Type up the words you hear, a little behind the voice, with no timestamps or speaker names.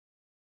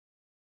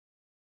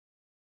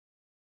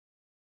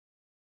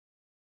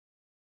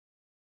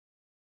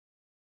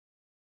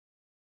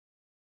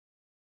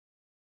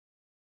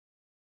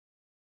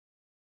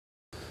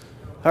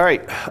All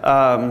right.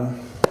 Hello,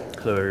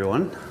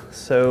 everyone.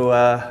 So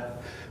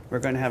we're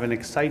going to have an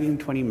exciting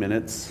 20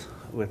 minutes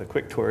with a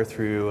quick tour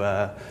through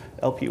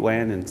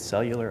LPWAN and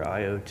cellular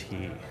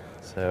IoT.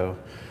 So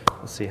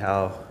we'll see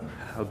how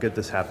good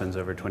this happens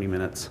over 20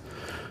 minutes.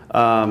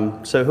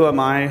 So who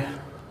am I?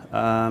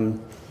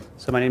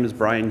 So my name is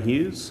Bryan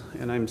Hughes,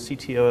 and I'm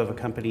CTO of a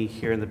company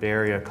here in the Bay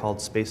Area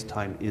called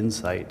Space-Time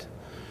Insight.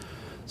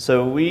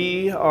 So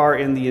we are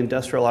in the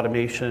industrial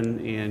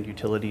automation and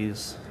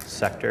utilities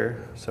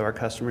sector. So our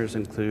customers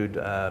include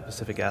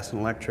Pacific Gas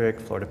and Electric,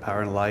 Florida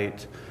Power and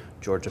Light,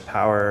 Georgia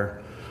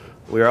Power.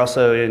 We are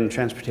also in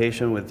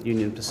transportation with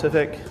Union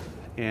Pacific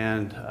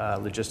and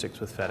logistics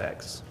with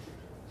FedEx.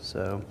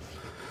 So,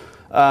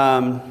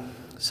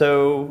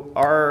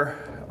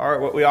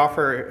 what we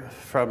offer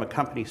from a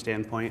company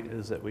standpoint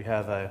is that we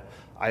have a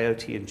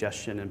IoT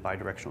ingestion and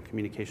bidirectional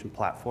communication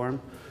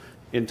platform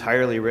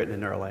entirely written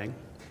in Erlang.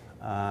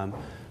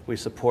 We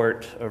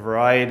support a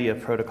variety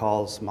of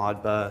protocols,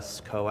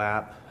 Modbus,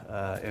 CoAP,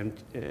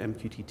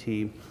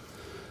 MQTT.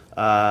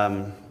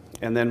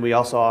 And then we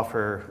also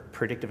offer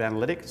predictive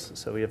analytics.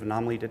 So we have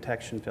anomaly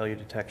detection, failure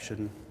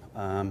detection,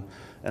 and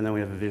then we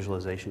have a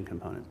visualization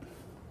component.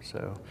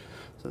 So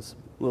that's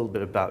a little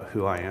bit about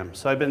who I am.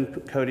 So I've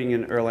been coding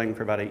in Erlang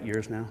for about 8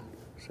 years now.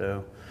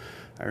 So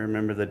I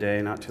remember the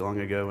day not too long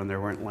ago when there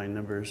weren't line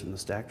numbers in the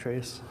stack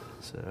trace.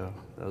 So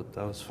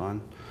that was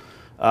fun.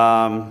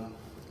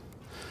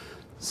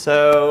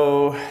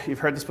 So you've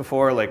heard this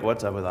before, like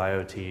what's up with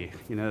IoT?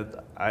 You know,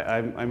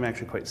 I'm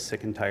actually quite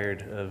sick and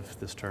tired of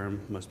this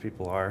term. Most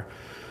people are.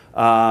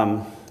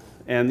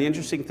 And the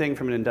interesting thing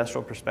from an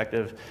industrial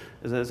perspective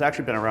is that it's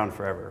actually been around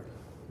forever,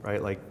 right?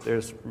 Like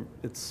it's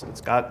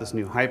got this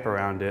new hype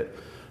around it,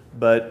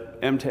 but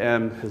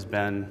M2M has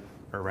been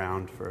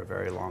around for a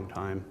very long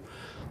time.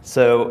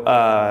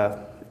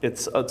 So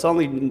it's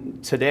only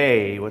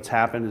today what's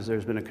happened is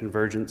there's been a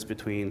convergence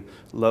between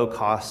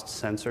low-cost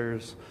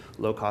sensors,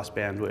 low-cost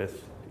bandwidth,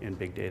 and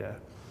big data.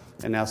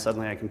 And now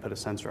suddenly I can put a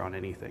sensor on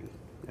anything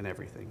and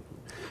everything.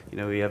 You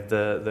know, we have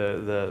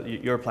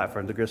your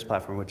platform, the GRIS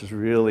platform, which is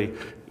really,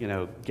 you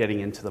know,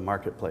 getting into the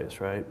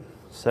marketplace, right?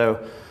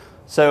 So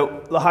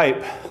the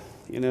hype,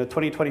 you know,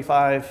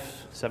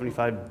 2025,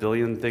 75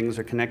 billion things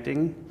are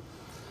connecting,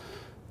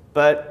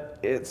 but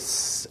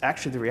it's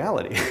actually the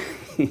reality.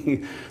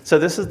 So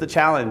this is the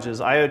challenge, is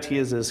IoT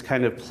is this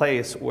kind of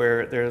place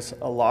where there's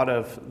a lot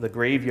of, the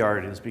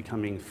graveyard is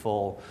becoming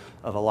full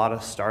of a lot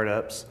of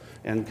startups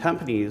and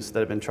companies that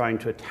have been trying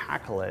to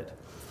tackle it,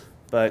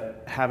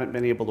 but haven't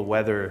been able to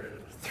weather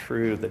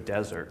through the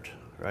desert,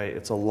 right?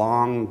 It's a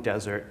long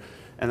desert,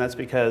 and that's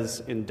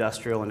because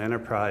industrial and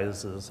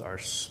enterprises are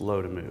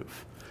slow to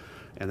move.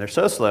 And they're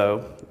so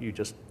slow, you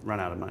just run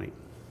out of money,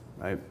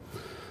 right?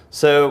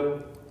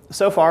 So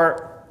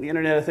far, the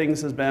Internet of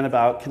Things has been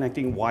about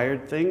connecting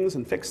wired things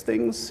and fixed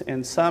things,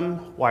 and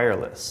some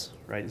wireless,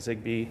 right?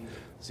 Zigbee,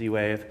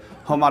 Z-Wave.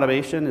 Home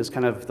automation is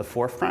kind of the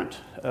forefront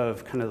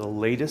of kind of the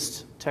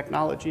latest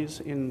technologies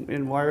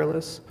in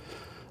wireless.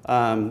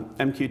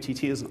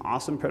 MQTT is an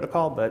awesome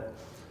protocol, but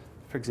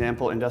for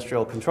example,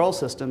 industrial control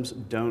systems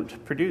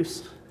don't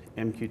produce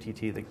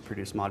MQTT, they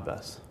produce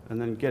Modbus. And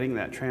then getting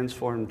that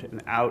transformed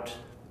and out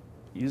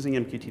using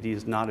MQTT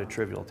is not a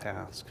trivial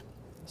task.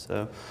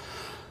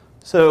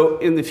 So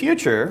in the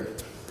future,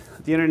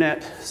 the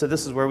internet, so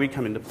this is where we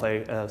come into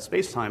play,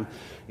 space-time,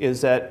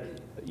 is that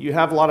you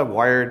have a lot of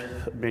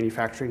wired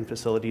manufacturing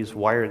facilities,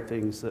 wired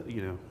things that,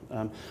 you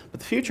know, but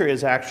the future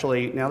is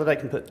actually, now that I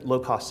can put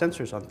low-cost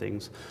sensors on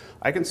things,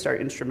 I can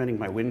start instrumenting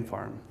my wind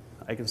farm.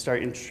 I can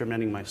start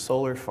instrumenting my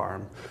solar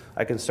farm.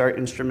 I can start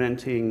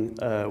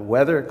instrumenting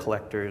weather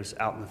collectors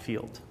out in the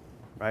field,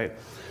 right?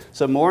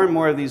 So more and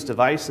more of these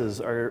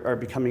devices are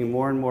becoming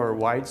more and more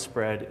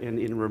widespread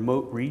in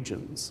remote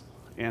regions.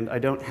 And I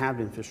don't have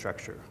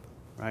infrastructure,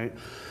 right?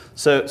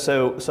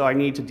 So I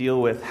need to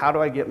deal with, how do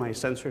I get my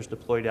sensors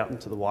deployed out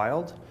into the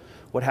wild?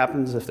 What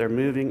happens if they're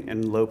moving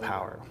and low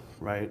power,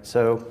 right?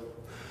 So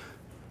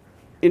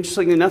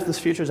interestingly enough, this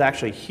future is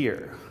actually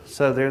here.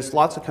 So there's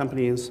lots of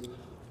companies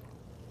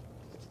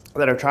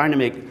that are trying to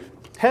make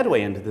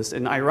headway into this,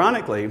 and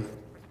ironically,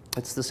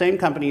 it's the same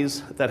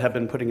companies that have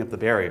been putting up the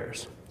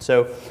barriers.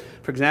 So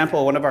for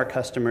example, one of our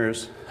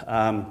customers,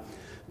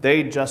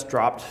 they just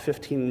dropped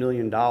 $15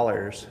 million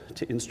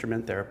to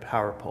instrument their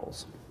power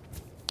poles,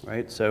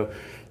 right? So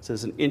this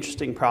is an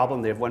interesting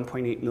problem. They have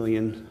 1.8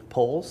 million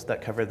poles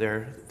that cover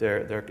their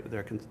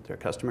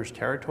customers'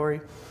 territory.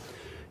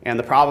 And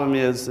the problem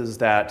is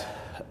that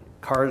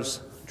cars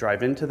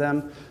drive into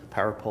them,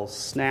 power poles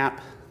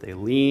snap, they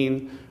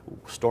lean,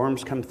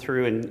 storms come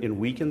through and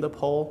weaken the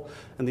pole,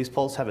 and these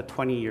poles have a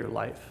 20-year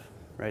life,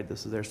 right?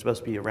 They're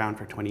supposed to be around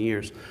for 20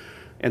 years.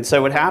 And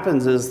so what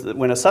happens is that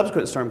when a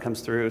subsequent storm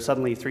comes through,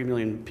 suddenly 3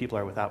 million people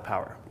are without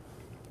power,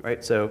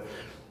 right? So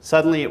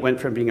suddenly it went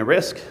from being a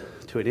risk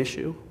to an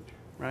issue,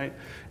 right?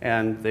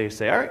 And they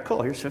say, all right,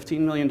 cool, here's $15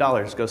 million,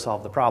 go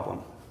solve the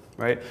problem,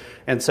 right?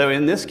 And so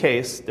in this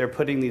case, they're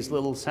putting these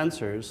little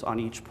sensors on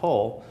each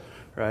pole,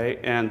 right?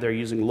 And they're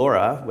using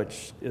LoRa,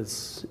 which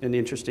is an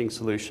interesting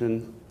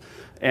solution.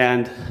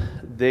 And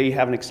they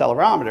have an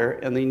accelerometer,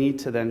 and they need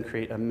to then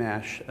create a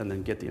mesh and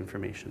then get the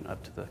information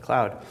up to the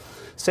cloud.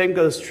 Same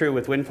goes true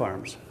with wind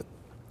farms,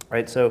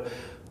 right? So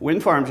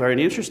wind farms are an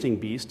interesting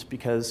beast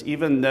because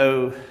even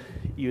though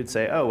you would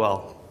say, oh,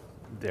 well,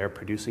 they're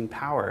producing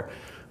power.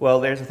 Well,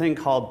 there's a thing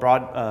called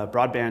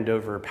broadband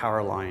over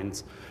power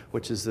lines,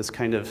 which is this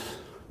kind of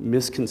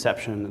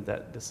misconception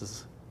that this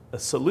is a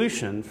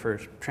solution for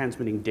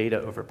transmitting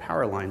data over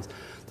power lines.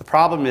 The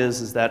problem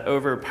is that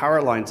over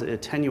power lines, it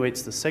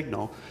attenuates the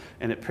signal,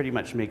 and it pretty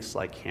much makes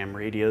like ham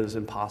radios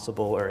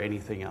impossible or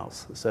anything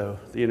else. So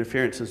the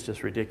interference is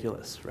just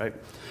ridiculous, right?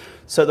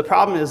 So the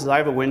problem is I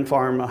have a wind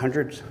farm,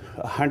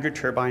 100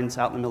 turbines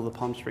out in the middle of the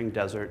Palm Spring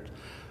desert.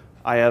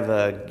 I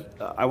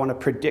want to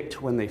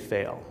predict when they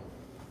fail,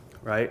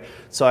 right?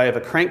 So I have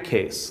a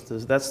crankcase.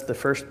 That's the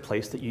first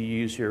place that you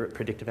use your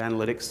predictive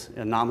analytics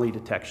anomaly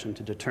detection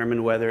to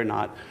determine whether or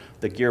not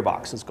the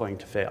gearbox is going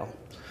to fail.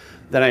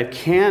 Then I have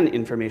CAN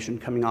information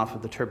coming off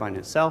of the turbine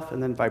itself,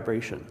 and then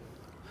vibration.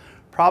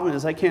 Problem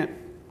is I can't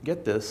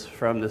get this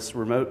from this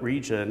remote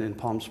region in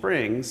Palm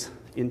Springs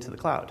into the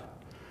cloud.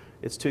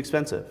 It's too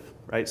expensive,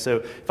 right? So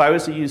if I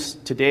was to use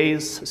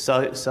today's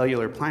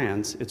cellular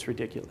plans, it's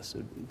ridiculous. It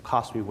would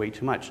cost me way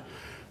too much.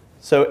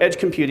 So edge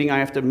computing, I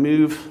have to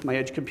move my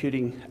edge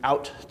computing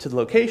out to the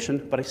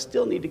location, but I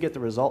still need to get the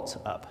results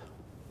up.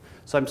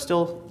 So I'm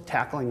still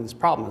tackling this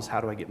problem, is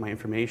how do I get my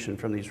information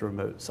from these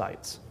remote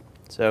sites?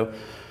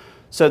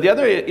 So the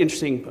other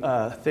interesting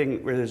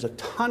thing where there's a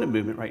ton of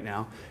movement right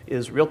now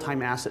is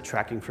real-time asset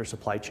tracking for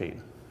supply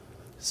chain.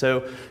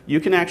 So you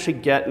can actually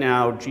get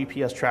now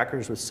GPS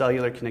trackers with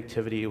cellular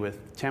connectivity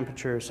with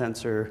temperature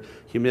sensor,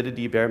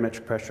 humidity,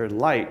 barometric pressure, and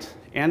light,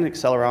 and an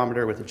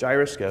accelerometer with a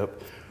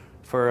gyroscope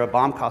for a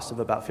BOM cost of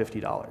about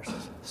 $50.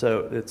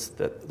 So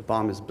the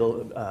BOM is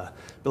bill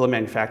of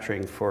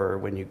manufacturing for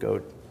when you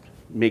go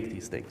make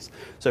these things.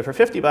 So for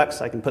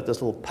 $50, I can put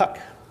this little puck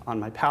on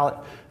my pallet,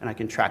 and I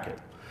can track it.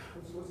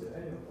 What's the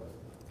annual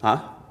cost? Huh?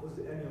 What's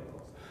the annual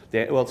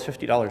cost? Well, it's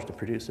 $50 to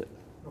produce it.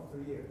 No,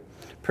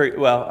 per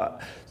year.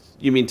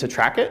 You mean to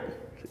track it?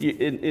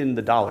 In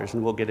the dollars,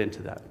 and we'll get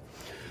into that.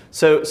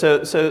 So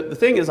the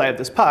thing is I have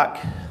this puck,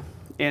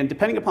 and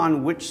depending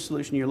upon which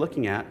solution you're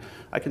looking at,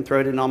 I can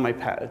throw it in all my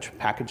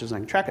packages and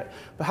I can track it.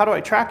 But how do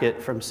I track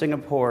it from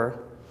Singapore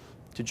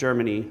to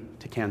Germany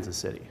to Kansas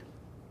City,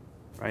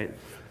 right?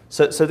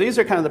 So these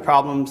are kind of the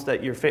problems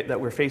that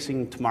we're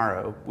facing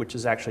tomorrow, which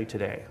is actually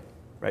today,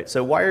 right?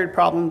 So wired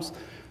problems,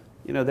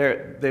 you know,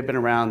 they've been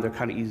around, they're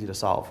kind of easy to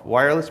solve.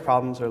 Wireless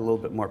problems are a little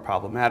bit more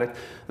problematic. And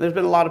there's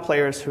been a lot of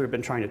players who have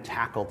been trying to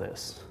tackle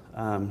this.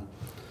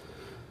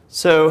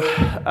 So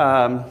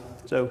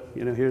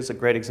you know, here's a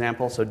great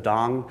example. So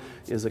Dong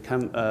is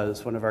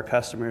one of our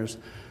customers.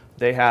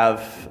 They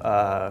have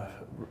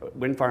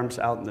wind farms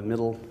out in the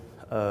middle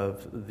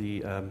of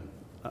the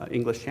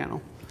English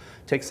Channel.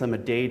 It takes them a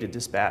day to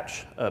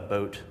dispatch a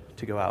boat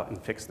to go out and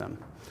fix them.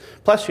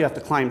 Plus, you have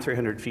to climb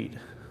 300 feet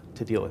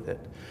to deal with it.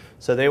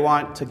 So they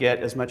want to get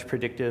as much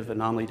predictive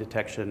anomaly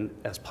detection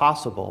as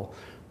possible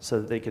so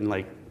that they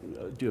can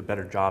do a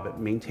better job at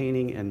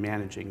maintaining and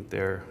managing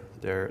their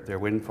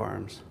wind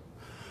farms.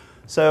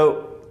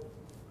 So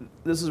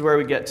this is where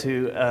we get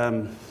to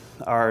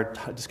our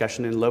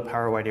discussion in low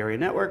power wide area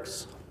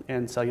networks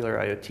and cellular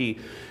IoT.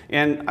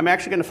 And I'm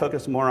actually going to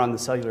focus more on the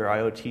cellular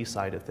IoT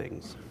side of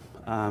things.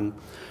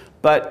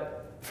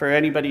 But for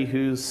anybody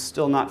who's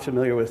still not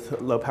familiar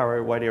with low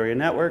power wide area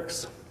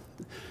networks,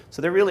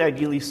 so they're really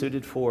ideally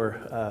suited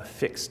for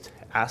fixed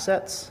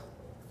assets.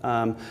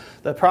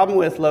 The problem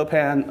with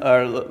LPWAN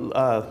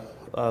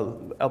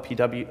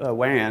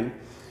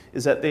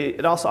is that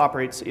it also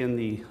operates in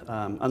the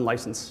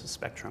unlicensed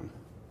spectrum.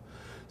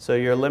 So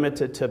you're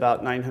limited to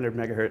about 900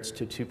 megahertz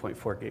to 2.4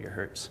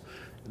 gigahertz.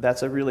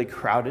 That's a really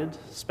crowded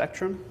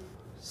spectrum.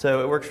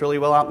 So it works really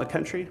well out in the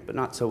country, but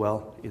not so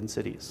well in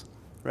cities,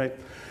 right?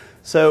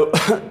 So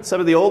some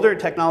of the older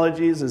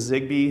technologies is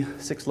Zigbee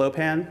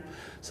 6LoWPAN.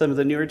 Some of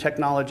the newer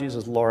technologies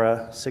is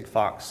LoRa,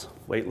 Sigfox,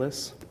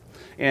 weightless.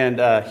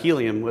 And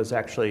Helium was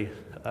actually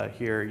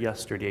here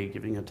yesterday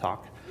giving a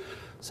talk.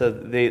 So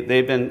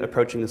they've been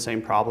approaching the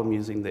same problem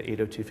using the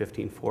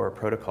 802.15.4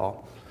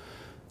 protocol.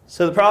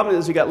 So the problem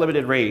is you got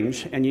limited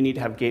range and you need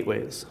to have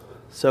gateways.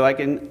 So I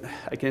can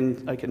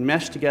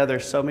mesh together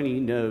so many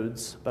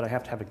nodes, but I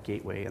have to have a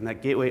gateway, and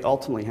that gateway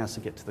ultimately has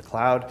to get to the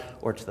cloud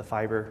or to the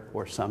fiber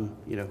or some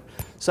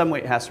way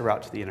it has to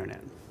route to the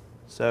internet.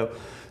 So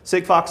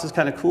Sigfox is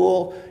kind of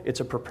cool.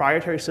 It's a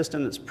proprietary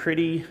system that's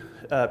pretty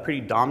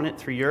dominant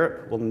through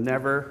Europe. Will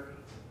never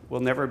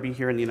be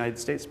here in the United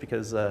States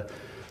because our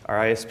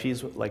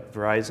ISPs like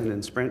Verizon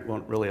and Sprint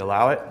won't really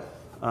allow it.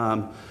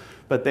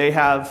 But they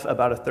have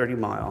about a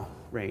 30-mile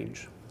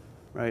range,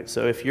 right?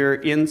 So if you're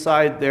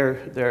inside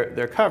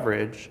their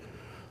coverage,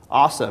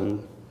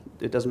 awesome.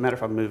 It doesn't matter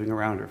if I'm moving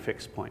around or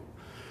fixed point,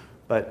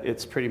 but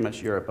it's pretty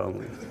much Europe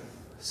only.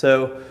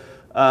 So,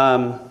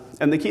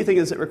 and the key thing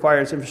is it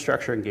requires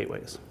infrastructure and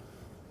gateways,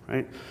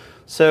 right?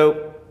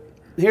 So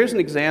here's an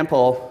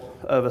example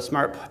of a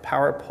smart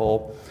power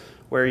pole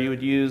where you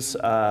would use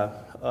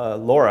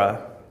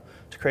LoRa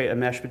to create a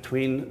mesh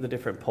between the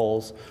different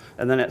poles.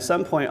 And then at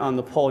some point on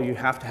the pole, you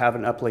have to have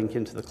an uplink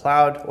into the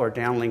cloud or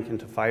downlink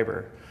into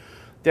fiber.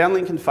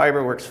 Downlink into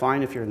fiber works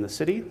fine if you're in the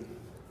city,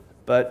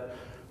 but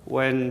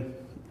when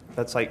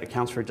that's like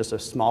accounts for just a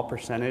small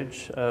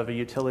percentage of a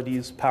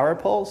utility's power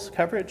poles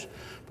coverage.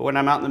 But when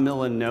I'm out in the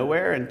middle of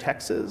nowhere in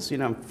Texas, you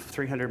know, I'm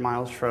 300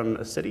 miles from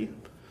a city,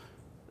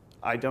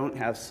 I don't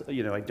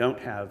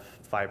have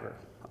fiber.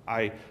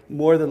 I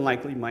more than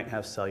likely might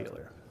have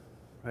cellular,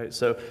 right?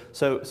 So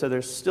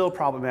there's still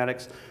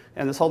problematics,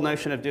 and this whole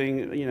notion of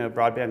doing, you know,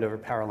 broadband over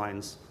power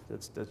lines,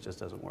 that just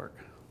doesn't work.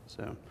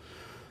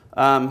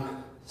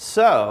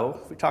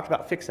 So we talked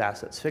about fixed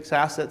assets. Fixed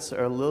assets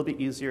are a little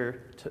bit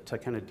easier to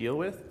kind of deal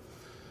with,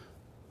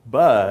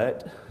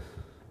 but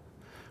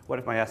what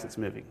if my asset's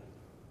moving,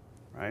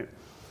 right?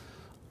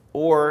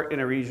 Or in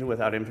a region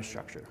without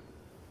infrastructure,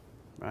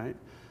 right?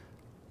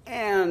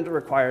 And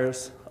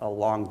requires a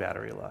long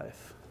battery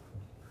life.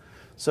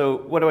 So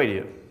what do I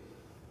do?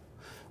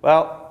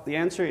 Well, the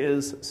answer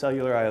is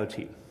cellular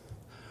IoT.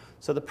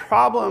 So the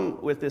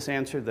problem with this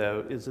answer,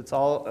 though, is it's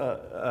all,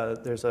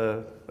 there's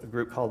a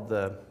group called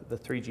the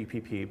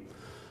 3GPP,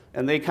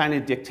 and they kind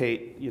of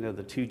dictate, you know,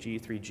 the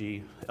 2G,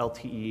 3G,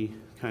 LTE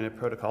kind of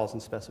protocols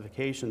and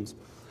specifications.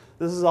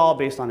 This is all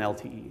based on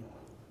LTE.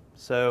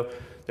 So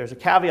there's a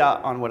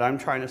caveat on what I'm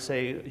trying to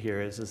say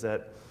here is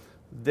that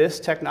this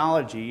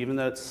technology, even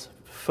though it's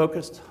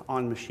focused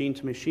on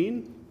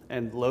machine-to-machine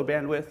and low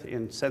bandwidth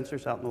in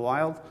sensors out in the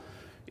wild,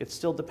 it's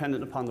still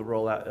dependent upon the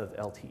rollout of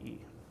LTE.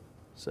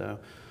 So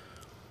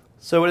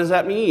what does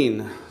that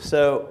mean?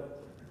 So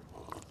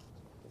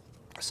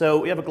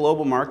we have a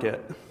global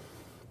market,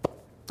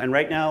 and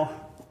right now,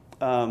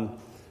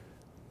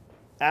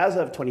 as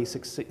of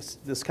 2016,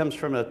 this comes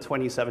from a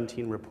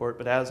 2017 report,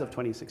 but as of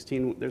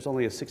 2016, there's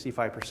only a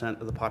 65%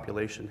 of the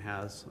population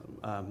has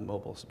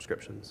mobile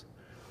subscriptions.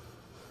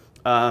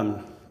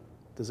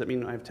 Does that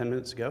mean I have 10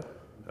 minutes to go?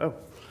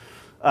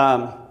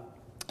 Oh.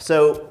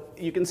 So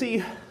you can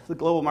see the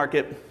global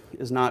market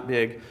is not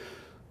big.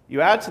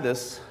 You add to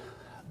this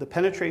the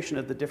penetration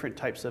of the different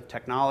types of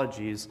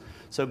technologies.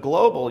 So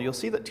global, you'll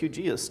see that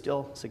 2G is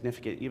still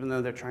significant, even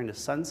though they're trying to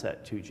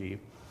sunset 2G.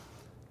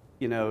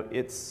 You know,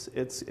 it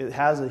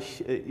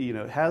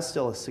has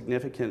still a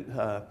significant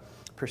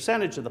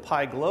percentage of the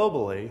pie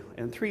globally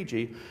in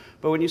 3G.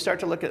 But when you start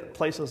to look at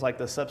places like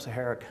the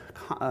sub-Saharan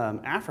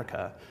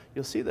Africa,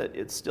 you'll see that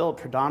it's still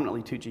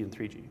predominantly 2G and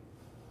 3G.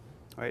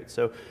 Right?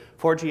 So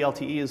 4G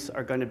LTEs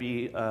are going to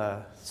be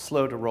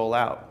slow to roll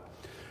out.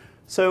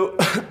 So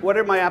what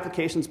are my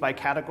applications by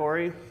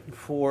category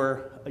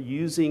for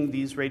using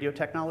these radio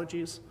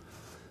technologies?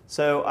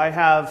 So I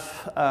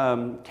have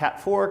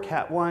Cat 4,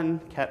 Cat 1,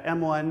 Cat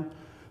M1.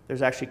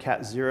 There's actually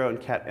Cat 0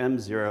 and Cat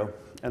M0,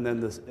 and then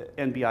this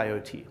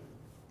NB-IoT.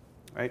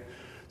 Right?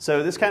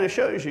 So this kind of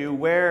shows you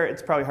where,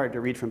 it's probably hard to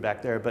read from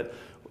back there, but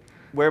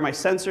where my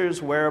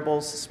sensors,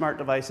 wearables, smart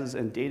devices,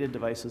 and data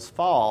devices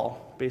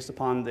fall based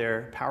upon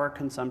their power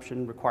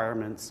consumption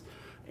requirements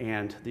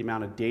and the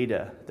amount of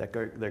data that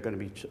they're going to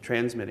be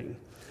transmitting.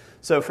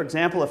 So for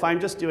example, if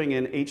I'm just doing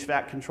an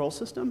HVAC control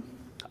system,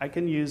 I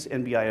can use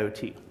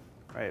NB-IoT,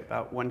 right,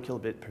 about 1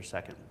 kilobit per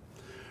second.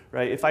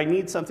 Right? If I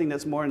need something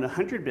that's more than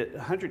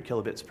 100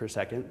 kilobits per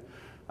second,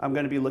 I'm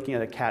going to be looking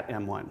at a Cat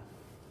M1.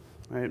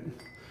 Right?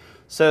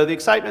 So the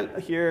excitement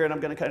here, and I'm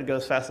going to kind of go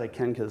as fast as I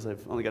can because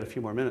I've only got a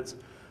few more minutes.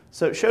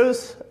 So it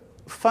shows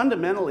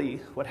fundamentally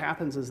what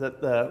happens is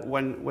that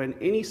when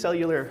any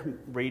cellular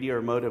radio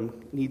or modem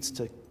needs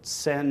to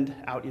send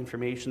out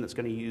information that's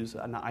going to use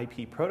an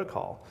IP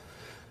protocol,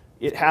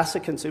 it has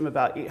to consume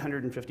about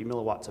 850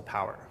 milliwatts of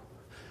power.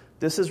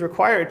 This is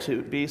required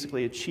to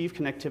basically achieve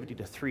connectivity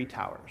to 3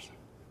 towers.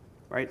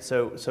 Right?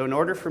 So in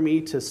order for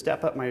me to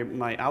step up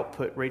my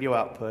output, radio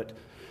output,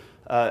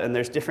 and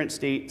there's different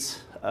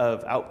states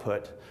of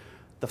output,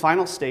 the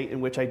final state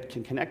in which I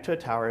can connect to a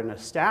tower and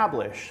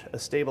establish a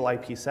stable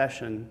IP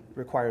session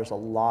requires a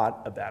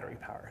lot of battery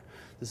power.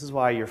 This is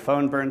why your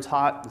phone burns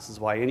hot. This is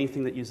why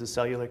anything that uses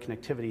cellular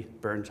connectivity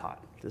burns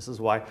hot. This is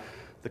why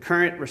the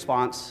current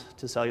response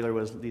to cellular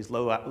was these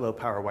low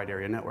power wide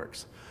area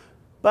networks.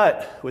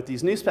 But with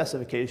these new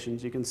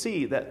specifications, you can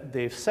see that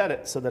they've set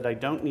it so that I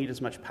don't need as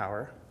much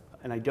power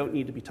and I don't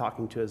need to be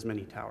talking to as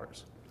many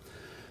towers.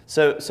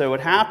 So what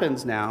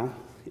happens now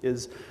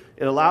is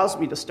it allows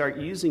me to start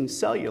using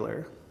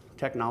cellular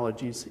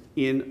technologies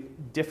in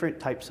different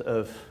types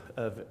of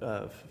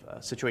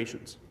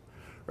situations,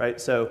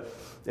 right? So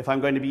if I'm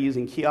going to be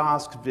using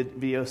kiosks,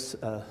 video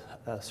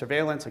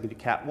surveillance, I can do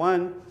Cat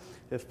 1.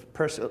 If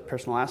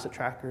personal asset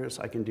trackers,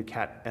 I can do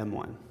Cat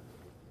M1.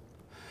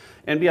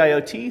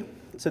 NB-IoT,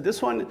 so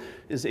this one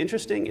is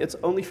interesting. It's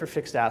only for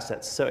fixed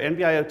assets. So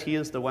NB-IoT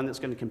is the one that's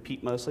going to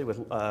compete mostly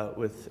with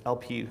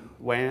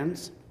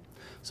LPWANs,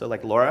 so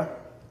like LoRa.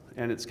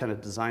 And it's kind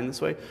of designed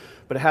this way.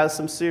 But it has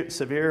some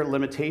severe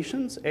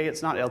limitations. A,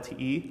 it's not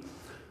LTE.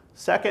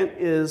 Second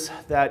is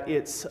that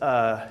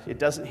it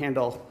doesn't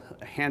handle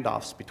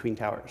handoffs between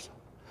towers.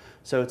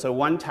 So it's a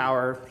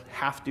 1-tower,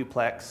 half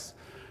duplex,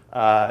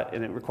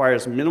 and it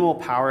requires minimal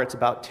power. It's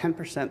about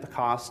 10% the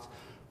cost,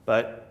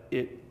 but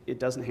it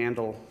doesn't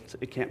handle,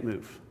 it can't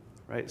move,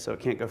 right? So it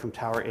can't go from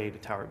tower A to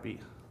tower B.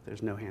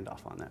 There's no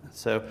handoff on that.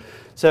 So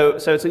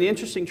it's an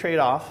interesting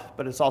trade-off,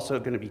 but it's also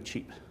going to be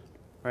cheap,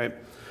 right?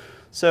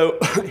 So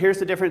here's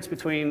the difference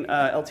between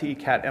LTE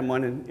Cat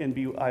M1 and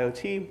NB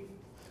IoT.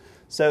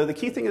 So the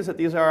key thing is that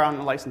these are on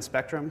a licensed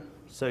spectrum,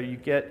 so you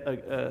get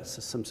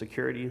some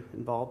security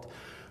involved.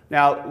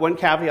 Now, one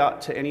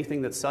caveat to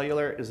anything that's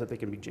cellular is that they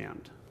can be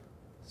jammed.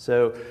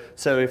 So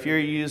if you're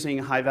using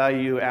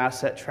high-value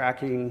asset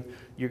tracking,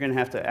 you're going to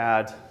have to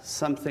add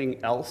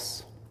something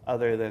else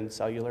other than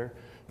cellular,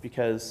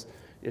 because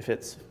if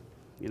it's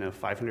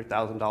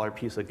 $500,000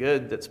 piece of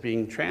good that's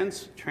being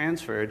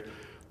transferred,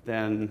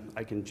 then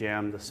I can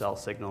jam the cell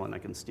signal and I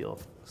can steal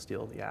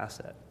the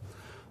asset.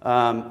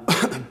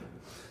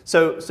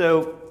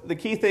 So the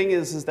key thing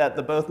is that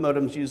both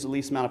modems use the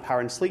least amount of power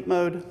in sleep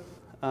mode.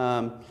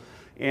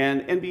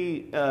 And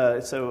NB1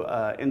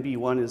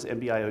 is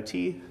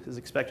NB-IoT, is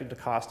expected to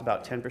cost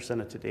about 10%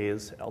 of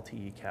today's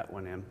LTE Cat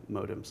 1M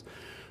modems.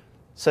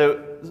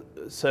 So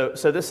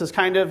this is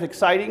kind of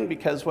exciting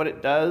because what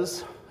it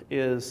does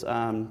is,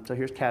 so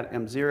here's Cat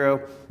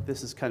M0.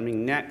 This is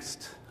coming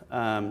next.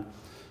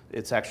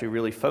 It's actually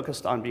really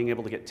focused on being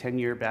able to get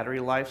 10-year battery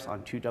lives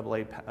on 2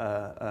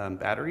 AA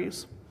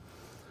batteries.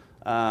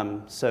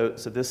 So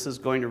this is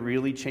going to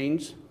really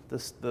change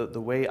the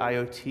way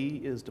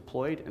IoT is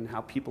deployed and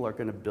how people are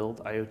going to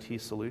build IoT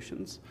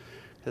solutions.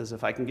 Because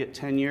if I can get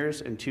 10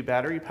 years and 2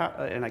 battery power,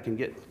 and I can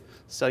get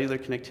cellular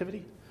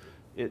connectivity,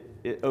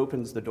 it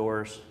opens the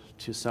doors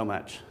to so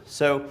much.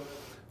 So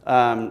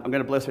I'm going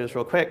to blow through this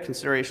real quick.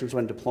 Considerations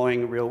when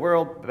deploying real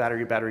world,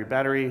 battery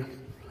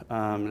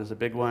is a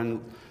big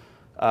one.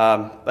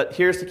 But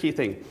here's the key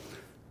thing.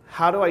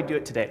 How do I do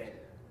it today?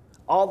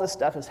 All this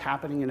stuff is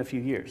happening in a few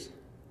years.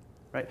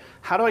 Right?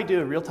 How do I do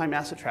a real-time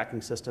asset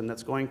tracking system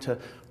that's going to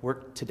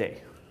work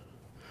today?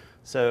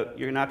 So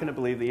you're not going to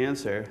believe the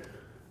answer,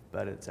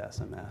 but it's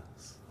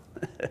SMS.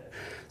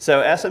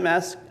 So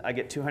SMS, I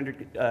get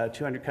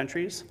 200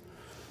 countries.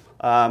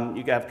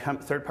 You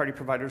have third-party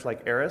providers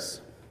like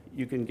Eris.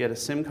 You can get a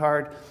SIM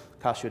card, it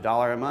costs you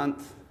 $1 a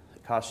month.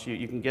 It costs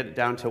you can get it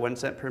down to 1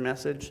 cent per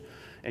message,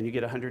 and you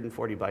get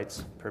 140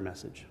 bytes per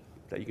message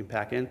that you can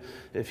pack in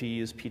if you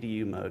use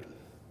PDU mode.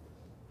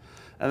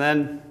 And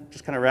then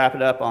just kind of wrap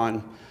it up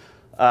on,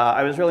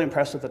 I was really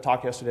impressed with the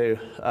talk yesterday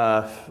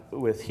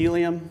with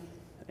Helium.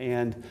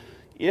 And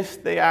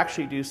if they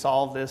actually do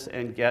solve this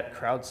and get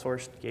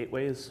crowdsourced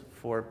gateways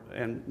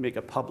and make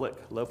a public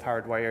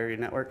low-powered wide area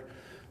network,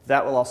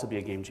 that will also be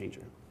a game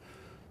changer.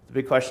 The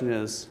big question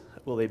is,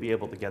 will they be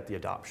able to get the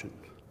adoption?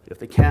 If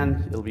they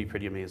can, it'll be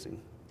pretty amazing.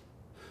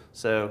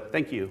 So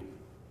thank you.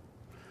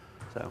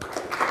 So.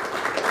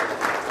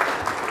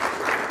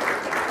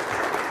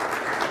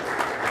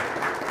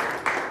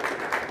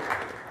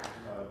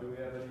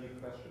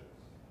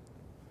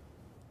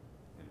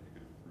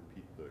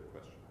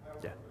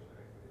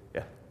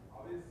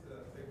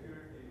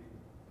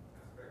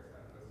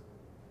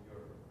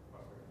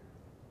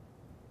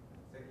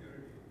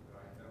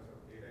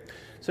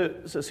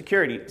 So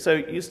security. So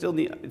you still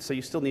need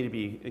to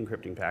be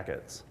encrypting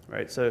packets,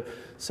 right? So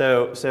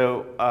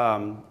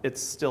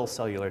it's still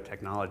cellular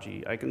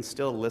technology. I can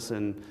still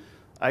listen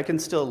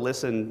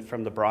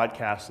from the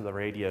broadcast of the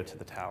radio to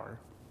the tower,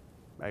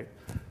 right?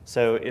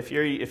 So if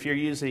you're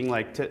using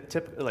like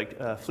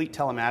fleet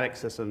telematic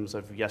systems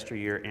of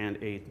yesteryear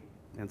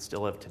and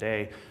still of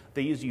today,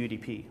 they use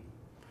UDP,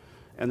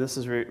 and this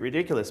is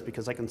ridiculous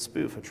because I can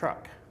spoof a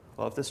truck.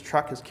 Well, if this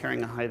truck is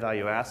carrying a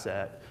high-value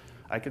asset,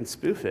 I can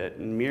spoof it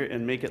and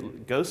make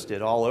it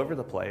ghosted all over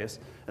the place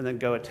and then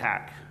go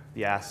attack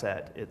the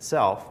asset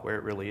itself where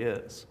it really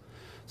is.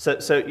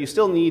 So you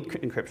still need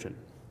encryption,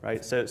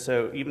 right?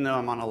 So even though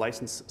I'm on a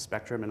licensed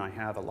spectrum and I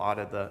have a lot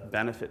of the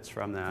benefits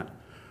from that,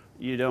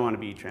 you don't want to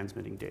be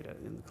transmitting data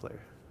in the clear.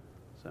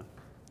 So. Have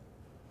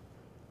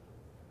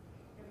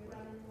you run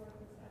any work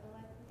with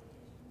satellite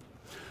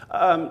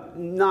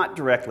communication? Not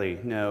directly,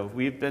 no.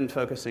 We've been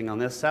focusing on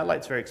this.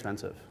 Satellite's very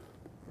expensive,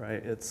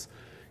 right?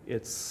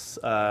 It's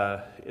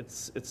a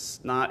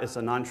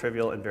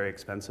non-trivial and very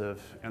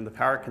expensive, and the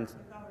power can. The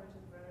coverage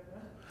is better,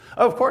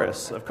 though. Oh, of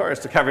course,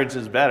 the coverage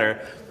is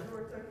better.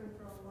 We're talking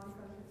from one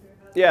country to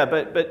another. Yeah,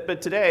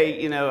 but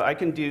today, I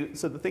can do.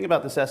 So the thing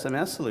about this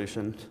SMS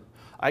solution,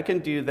 I can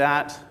do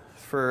that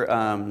for.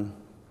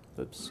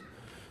 Oops.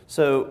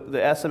 So the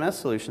SMS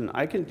solution,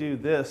 I can do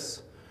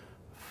this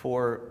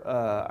for.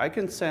 I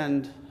can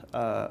send.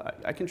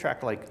 I can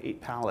track like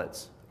 8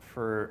 pallets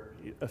for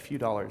a few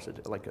dollars,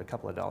 like a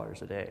couple of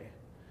dollars a day.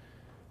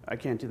 I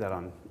can't do that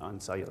on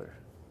cellular,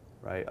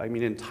 right? I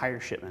mean, an entire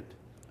shipment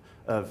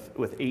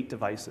with 8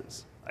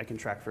 devices, I can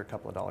track for a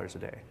couple of dollars a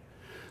day.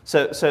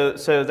 So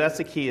that's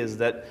the key, is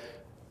that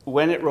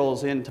when it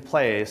rolls into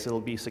place, it'll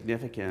be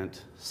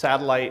significant.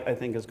 Satellite, I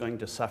think, is going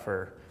to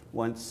suffer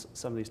once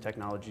some of these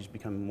technologies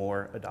become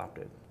more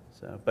adopted.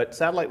 But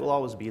satellite will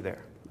always be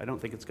there. I don't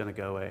think it's going to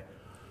go away.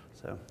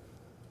 So.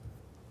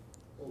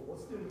 Well,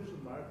 what's the initial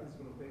market is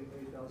going to pay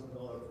 $8,000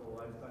 for a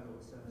lifetime of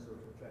a sensor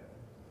for tracking?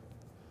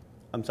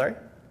 I'm sorry?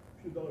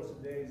 few dollars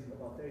a day is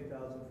about $8,000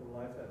 for a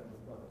lifetime of the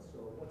product. So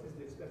what is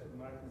the expected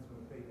market is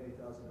going to pay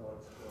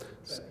 $8,000 for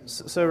tracking?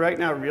 So right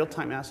now,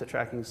 real-time asset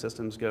tracking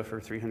systems go for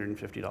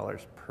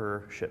 $350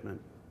 per shipment.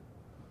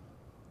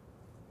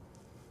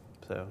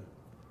 So.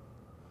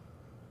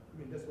 I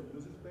mean, that's what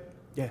users pay?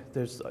 Yeah,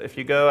 if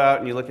you go out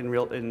and you look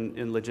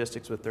in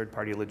logistics with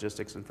third-party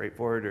logistics and freight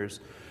forwarders,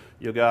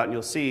 you'll go out and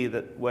you'll see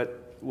that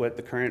what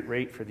the current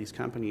rate for these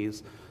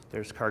companies,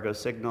 there's Cargo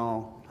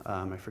Signal,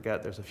 I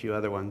forget, there's a few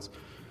other ones,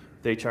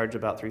 they charge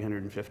about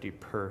 $350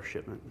 per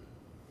shipment.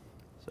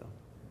 So.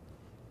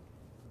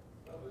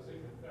 Well, there's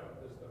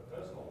the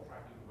personal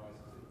tracking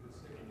devices that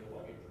stick in your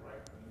luggage, right?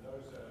 I mean,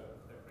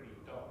 they're pretty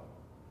dumb,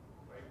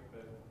 right?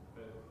 But you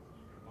can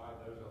buy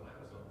those on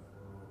Amazon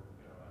for,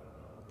 I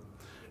don't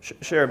know.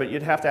 Sure, but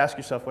you'd have to ask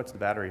yourself, what's the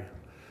battery?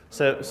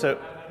 So. I'm just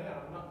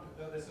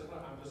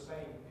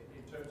saying,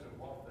 in terms of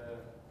what the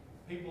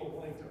people are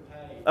willing to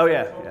pay. Oh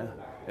yeah,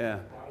 yeah.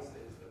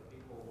 Prices that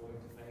people are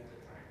willing to pay to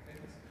track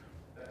things.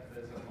 That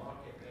there's a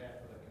market there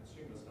for the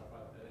consumer stuff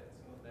out there.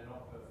 They're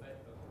not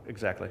perfect.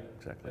 Exactly.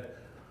 For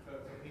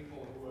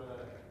people who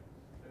are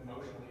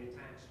emotionally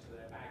attached to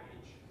their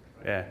baggage.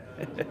 Right? Yeah.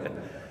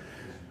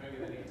 Maybe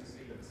they need to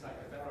see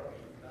psychotherapy.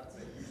 That's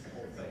a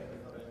useful thing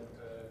for them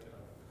to,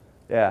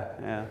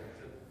 Yeah.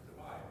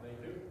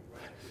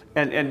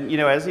 And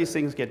as these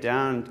things get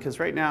down, because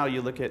right now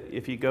you look at,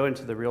 if you go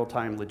into the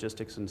real-time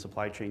logistics and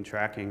supply chain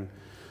tracking,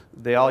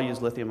 they all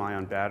use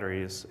lithium-ion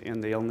batteries,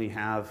 and they only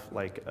have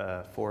like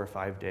a 4 or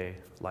 5 day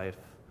life.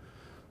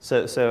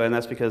 And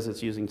that's because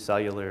it's using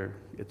cellular.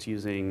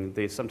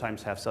 They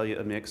sometimes have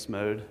a mixed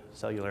mode,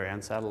 cellular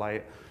and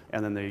satellite,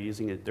 and then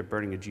they're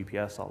burning a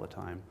GPS all the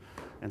time.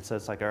 And so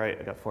it's like, all right,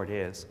 I got 4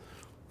 days.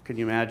 Can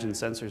you imagine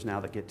sensors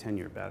now that get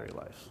 10-year battery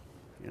life?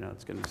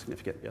 It's going to be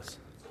significant, yes.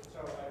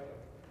 So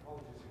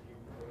apologies if you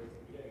were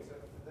beginning. So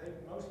do they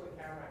mostly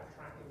care about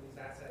tracking these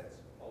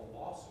assets for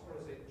loss, or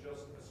is it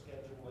just for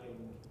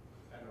scheduling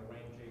and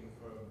arranging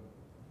for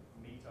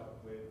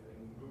meetup with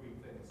and moving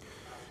things as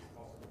fast as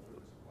possible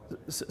through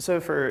the supply chain? So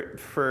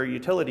for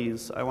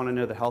utilities, I want to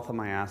know the health of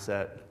my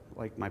asset,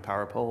 like my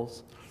power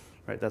poles.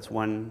 Right, that's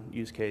one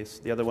use case.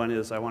 The other one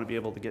is I want to be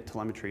able to get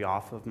telemetry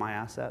off of my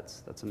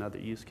assets. That's another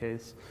use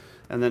case.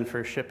 And then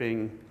for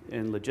shipping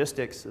and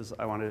logistics is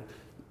I want to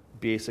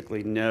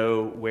basically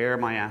know where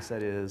my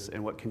asset is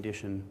and what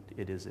condition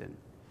it is in.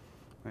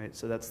 Right,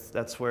 so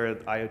that's where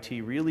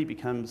IoT really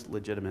becomes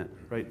legitimate.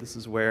 Right, this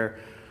is where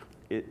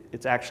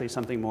it's actually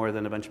something more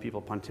than a bunch of people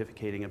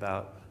pontificating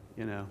about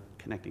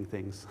connecting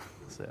things.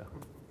 So.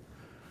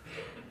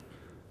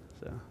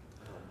 I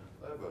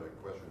have a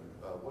question.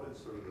 What is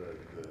sort of the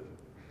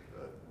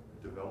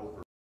developer,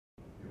 are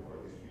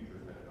these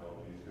future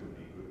technologies going to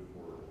be good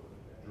for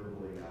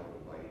dribbling out a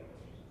byte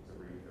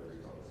every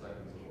couple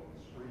seconds on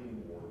the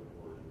screen, or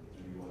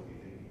do you want to be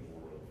thinking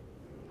more of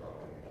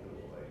dropping a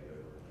kilobyte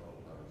every couple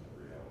times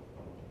every hour?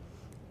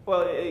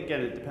 Well,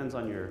 again, it depends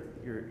on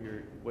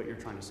what you're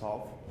trying to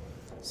solve.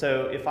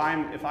 So if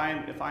I'm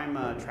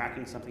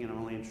tracking something and I'm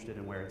only interested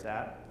in where it's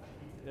at,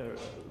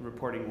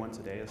 reporting once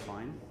a day is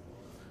fine.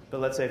 But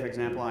let's say, for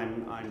example,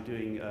 I'm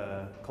doing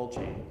a cold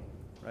chain,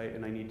 right,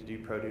 and I need to do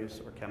produce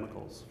or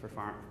chemicals for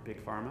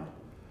big pharma.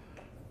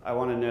 I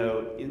want to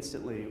know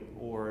instantly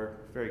or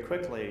very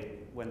quickly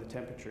when the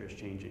temperature is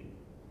changing,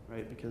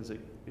 right, because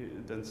it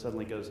then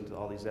suddenly goes into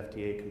all these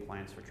FDA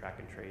compliance for track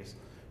and trace.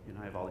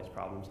 I have all these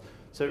problems.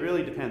 So it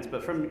really depends.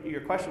 But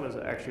your question was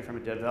actually from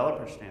a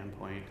developer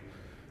standpoint.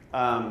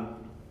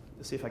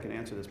 Let's see if I can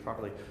answer this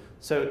properly.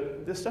 So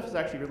this stuff is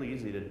actually really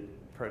easy to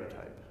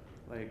prototype.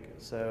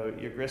 So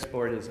your grist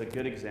board is a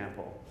good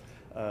example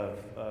of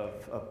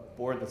a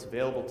board that's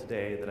available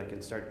today that I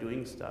can start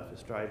doing stuff.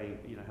 It's driving,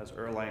 has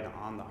Erlang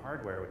on the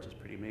hardware, which is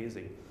pretty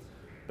amazing.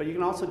 But you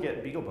can also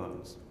get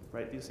BeagleBones,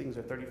 right? These things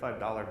are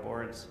 $35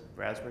 boards,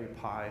 Raspberry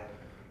Pi.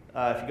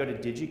 If you go to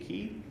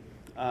DigiKey,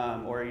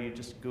 or you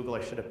just Google,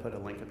 I should have put a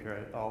link up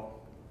here,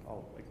 I'll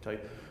tell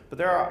you. But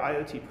there are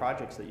IoT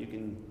projects that you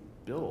can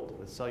build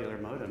with cellular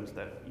modems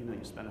that, you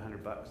spend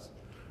 $100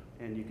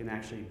 and you can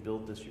actually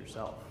build this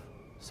yourself.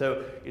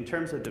 So in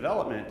terms of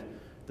development,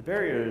 the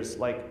barrier is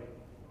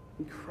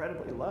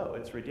incredibly low.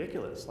 It's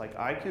ridiculous.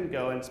 I can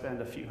go and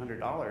spend a few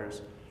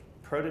 $100s,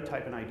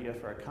 prototype an idea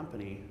for a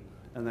company,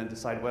 and then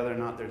decide whether or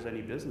not there's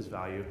any business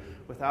value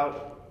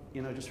without,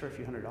 just for a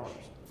few $100.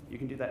 You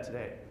can do that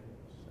today.